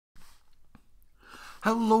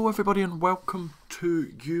Hello everybody and welcome to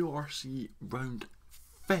URC round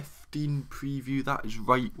 15 preview. That is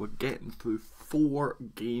right, we're getting through 4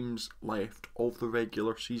 games left of the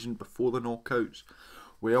regular season before the knockouts.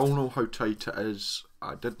 We all know how tight it is.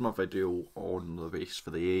 I did my video on the race for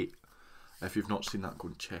the 8. If you've not seen that, go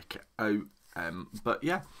and check it out. But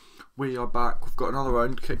yeah, we are back. We've got another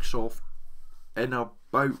round, kicks off in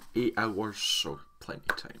about 8 hours, so plenty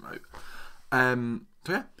of time out.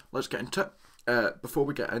 So yeah, let's get into it. Before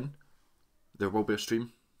we get in, there will be a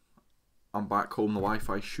stream. I'm back home, the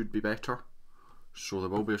Wi-Fi should be better, so there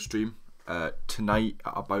will be a stream tonight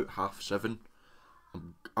at about 7:30.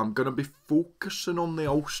 I'm going to be focusing on the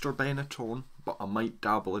Ulster Benetton, but I might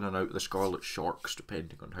dabble in and out of the Scarlet Sharks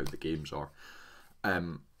depending on how the games are.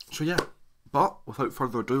 So yeah, but without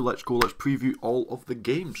further ado, let's preview all of the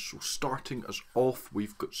games. So starting us off,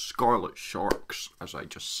 we've got Scarlet Sharks, as I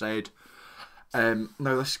just said. Now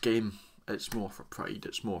this game, it's more for pride,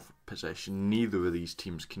 it's more for possession. Neither of these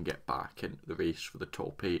teams can get back into the race for the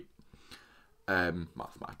top 8.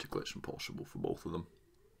 Mathematically, it's impossible for both of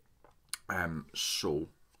them. So,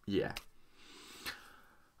 yeah.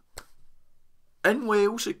 In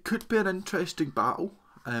Wales, it could be an interesting battle.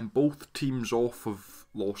 Both teams off of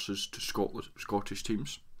losses to Scottish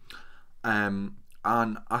teams. And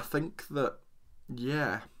I think that,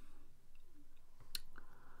 yeah.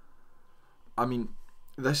 I mean,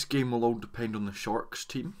 this game will all depend on the Sharks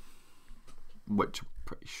team, which I'm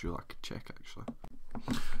pretty sure I could check actually.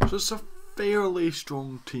 So it's a fairly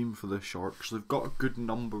strong team for the Sharks. They've got a good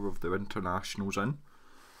number of their internationals in.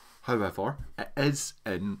 However, it is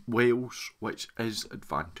in Wales, which is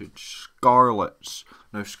advantage. Scarlets.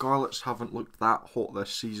 Now, Scarlets haven't looked that hot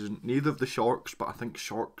this season. Neither of the Sharks, but I think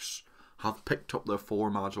Sharks have picked up their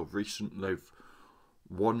form as of recent. They've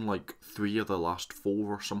won like 3 of the last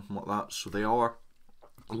 4 or something like that. So they are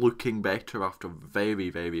looking better after a very,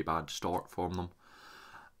 very bad start from them.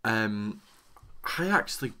 I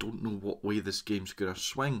actually don't know what way this game's going to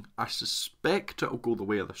swing. I suspect it'll go the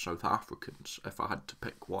way of the South Africans if I had to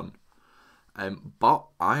pick one. But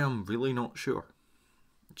I am really not sure.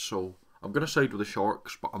 So I'm going to side with the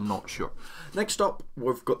Sharks, but I'm not sure. Next up,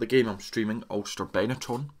 we've got the game I'm streaming, Ulster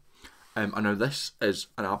Benetton. And now this is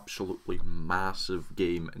an absolutely massive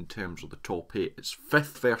game in terms of the top 8. It's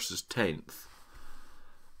 5th versus 10th.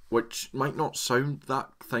 Which might not sound that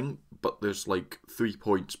thing, but there's like 3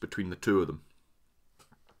 points between the two of them.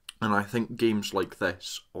 And I think games like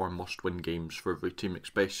this are must-win games for every team,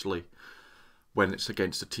 especially when it's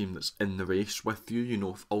against a team that's in the race with you. You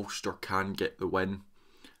know, if Ulster can get the win,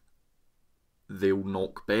 they'll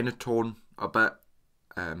knock Benetton a bit,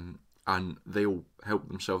 and they'll help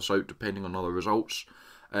themselves out depending on other results.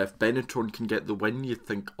 If Benetton can get the win, you'd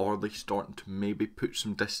think, are they starting to maybe put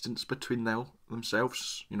some distance between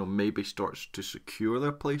themselves? You know, maybe starts to secure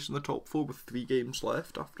their place in the top 4 with 3 games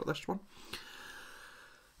left after this one.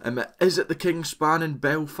 Is it the Kingspan in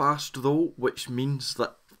Belfast though, which means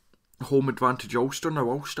that home advantage Ulster. Now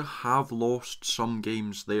Ulster have lost some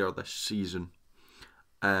games there this season.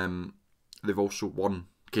 They've also won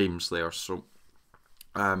games there, so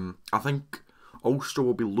I think Ulster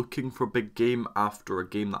will be looking for a big game after a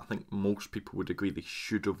game that I think most people would agree they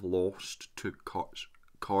should have lost to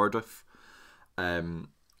Cardiff,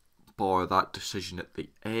 bar that decision at the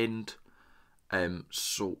end.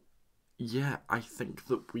 So yeah, I think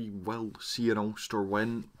that we will see an Ulster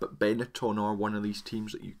win, but Benetton are one of these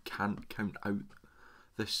teams that you can't count out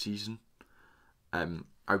this season. I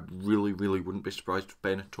really wouldn't be surprised if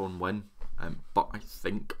Benetton win. But I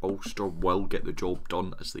think Ulster will get the job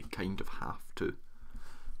done, as they kind of have to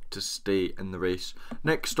stay in the race.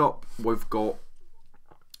 Next up, we've got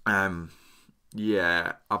a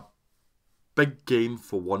big game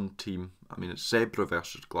for one team. I mean, it's Zebra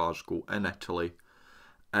versus Glasgow in Italy.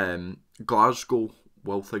 Glasgow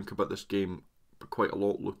will think about this game quite a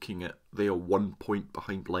lot, looking at they are 1 point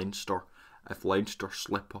behind Leinster. If Leinster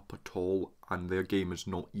slip up at all, and their game is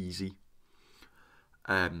not easy,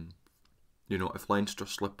 you know, if Leinster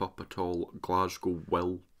slip up at all, Glasgow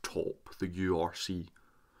will top the URC.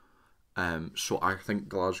 So I think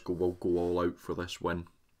Glasgow will go all out for this win.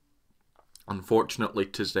 Unfortunately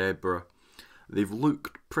to Zebra, they've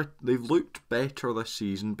looked better this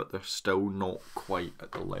season, but they're still not quite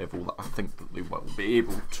at the level that I think that they will be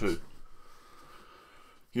able to,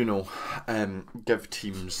 you know, give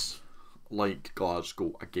teams like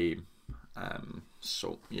Glasgow a game.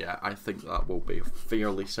 So yeah, I think that will be a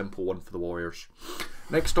fairly simple one for the Warriors.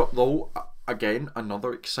 Next up though, again,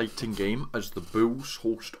 another exciting game as the Bulls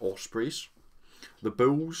host Ospreys. The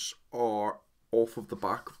Bulls are off of the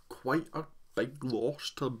back of quite a big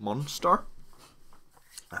loss to Munster.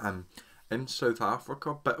 in South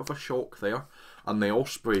Africa. Bit of a shock there. And the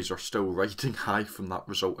Ospreys are still riding high from that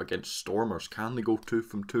result against Stormers. Can they go 2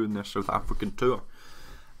 from 2 in their South African tour?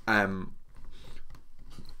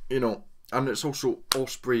 You know, and it's also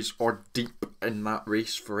Ospreys are deep in that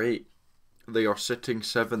race for 8. They are sitting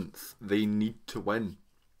 7th. They need to win.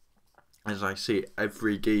 As I say,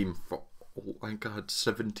 every game for, I think I had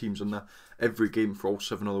 7 teams in there. Every game for all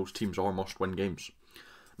 7 of those teams are must-win games.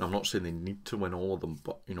 Now, I'm not saying they need to win all of them,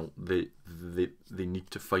 but you know they need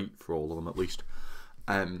to fight for all of them at least.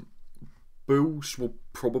 Bulls will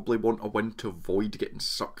probably want a win to avoid getting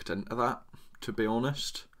sucked into that, to be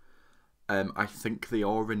honest. I think they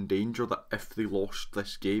are in danger that if they lost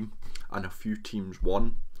this game and a few teams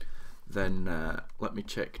won, then let me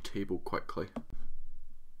check table quickly.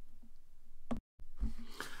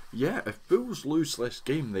 Yeah, if Bulls lose this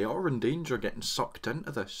game, they are in danger of getting sucked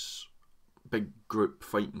into this big group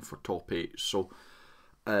fighting for top 8. So,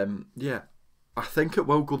 yeah, I think it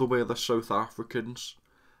will go the way of the South Africans.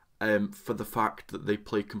 For the fact that they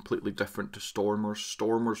play completely different to Stormers.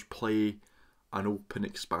 Stormers play an open,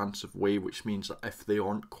 expansive way, which means that if they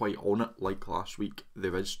aren't quite on it, like last week,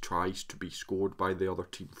 there is tries to be scored by the other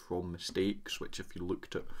team from mistakes, which if you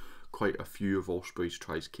looked at quite a few of Osprey's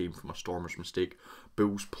tries came from a Stormers mistake.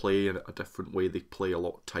 Bulls play in a different way, they play a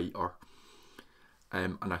lot tighter.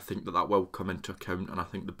 And I think that will come into account, and I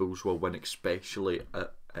think the Bulls will win, especially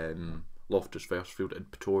at Loftus Versfeld in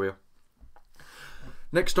Pretoria.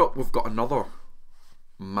 Next up, we've got another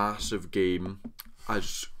massive game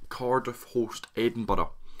as Cardiff host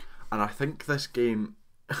Edinburgh, and I think this game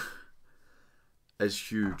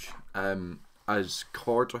is huge. As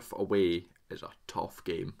Cardiff away is a tough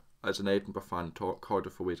game. As an Edinburgh fan,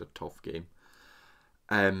 Cardiff away is a tough game.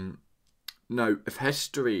 Now, if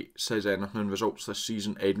history says anything in results this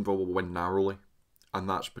season, Edinburgh will win narrowly, and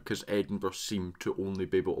that's because Edinburgh seem to only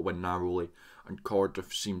be able to win narrowly, and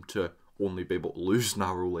Cardiff seem to only be able to lose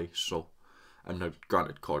narrowly. So, now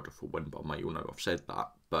granted Cardiff will win by a mile now, I've said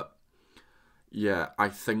that, but yeah, I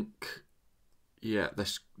think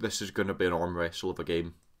this is going to be an arm wrestle of a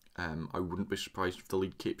game. I wouldn't be surprised if the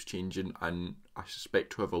lead keeps changing, and I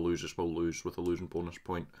suspect whoever loses will lose with a losing bonus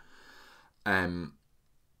point. I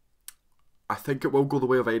think it will go the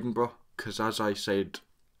way of Edinburgh, because as I said,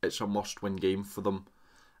 it's a must-win game for them.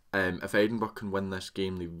 If Edinburgh can win this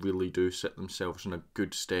game, they really do set themselves in a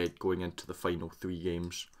good stead going into the final 3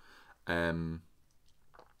 games.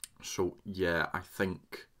 So yeah, I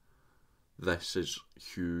think this is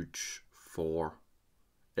huge for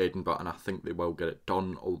Edinburgh, and I think they will get it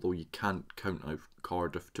done, although you can't count out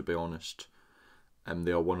Cardiff, to be honest.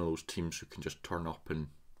 They are one of those teams who can just turn up and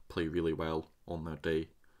play really well on their day.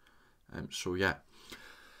 So yeah.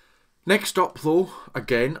 Next up though,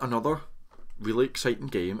 again another really exciting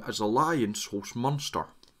game as the Lions host Munster.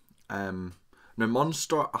 Now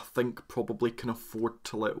Munster, I think, probably can afford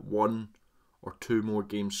to let 1 or 2 more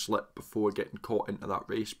games slip before getting caught into that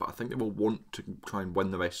race, but I think they will want to try and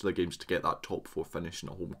win the rest of the games to get that top 4 finish in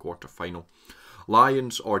a home quarter final.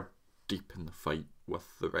 Lions are deep in the fight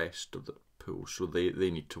with the rest of the pool, so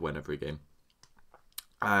they need to win every game.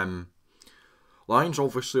 Lions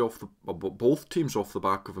obviously both teams off the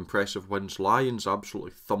back of impressive wins. Lions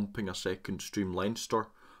absolutely thumping a second stream Leinster.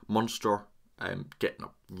 Munster getting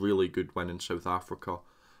a really good win in South Africa.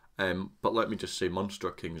 But let me just say,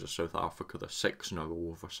 Munster Kings of South Africa, they're 6-0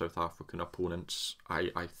 over South African opponents.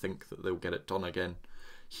 I think that they'll get it done again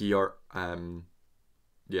here.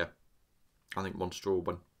 Yeah, I think Munster will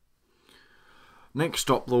win.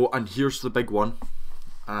 Next up though, and here's the big one.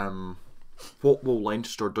 What will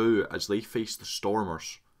Leinster do as they face the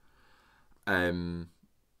Stormers? Because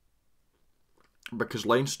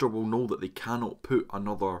Leinster will know that they cannot put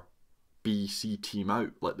another BC team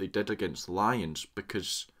out like they did against the Lions,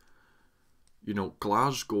 because, you know,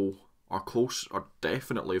 Glasgow are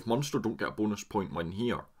definitely, if Munster don't get a bonus point win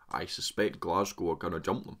here, I suspect Glasgow are going to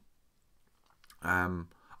jump them.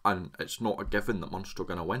 And it's not a given that Munster are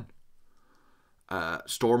going to win.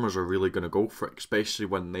 Stormers are really going to go for it, especially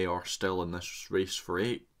when they are still in this race for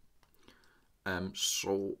 8.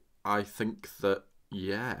 So I think that,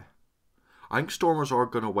 yeah, I think Stormers are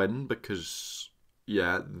going to win because,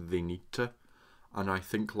 yeah, they need to. And I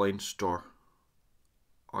think Leinster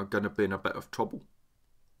are going to be in a bit of trouble.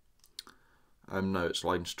 Now it's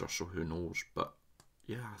Leinster, so who knows. But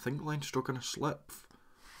yeah, I think Leinster are going to slip.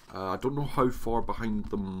 I don't know how far behind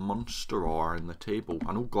the Munster are in the table.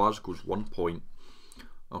 I know Glasgow's 1 point.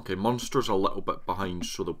 Okay, Munster's a little bit behind,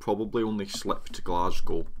 so they'll probably only slip to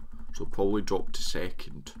Glasgow. So they'll probably drop to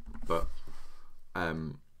 2nd. But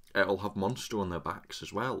it'll have Munster on their backs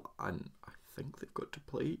as well. And I think they've got to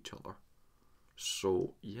play each other.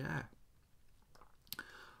 So, yeah.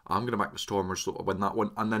 I'm going to back the Stormers to win that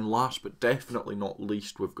one. And then last but definitely not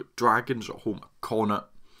least, we've got Dragons at home at Connacht.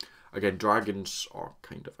 Again, Dragons are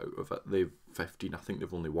kind of out of it. They've 15. I think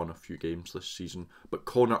they've only won a few games this season. But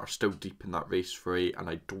Connacht are still deep in that race for 8, and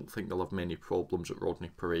I don't think they'll have many problems at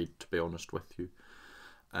Rodney Parade, to be honest with you.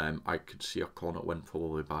 I could see a Connacht win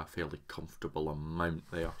probably by a fairly comfortable amount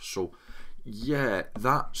there. So, yeah,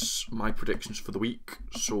 that's my predictions for the week.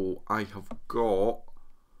 So, I have got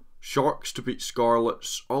Sharks to beat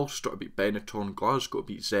Scarlets, Ulster to beat Benetton, Glasgow to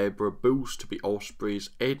beat Zebra, Bulls to beat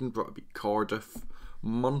Ospreys, Edinburgh to beat Cardiff,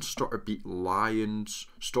 Munster to beat Lions,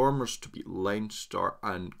 Stormers to beat Leinster,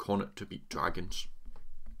 and Connacht to beat Dragons.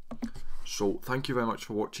 So thank you very much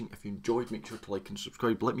for watching. If you enjoyed, make sure to like and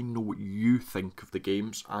subscribe. Let me know what you think of the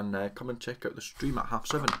games, and come and check out the stream at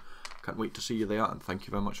 7:30. Can't wait to see you there, and thank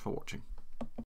you very much for watching.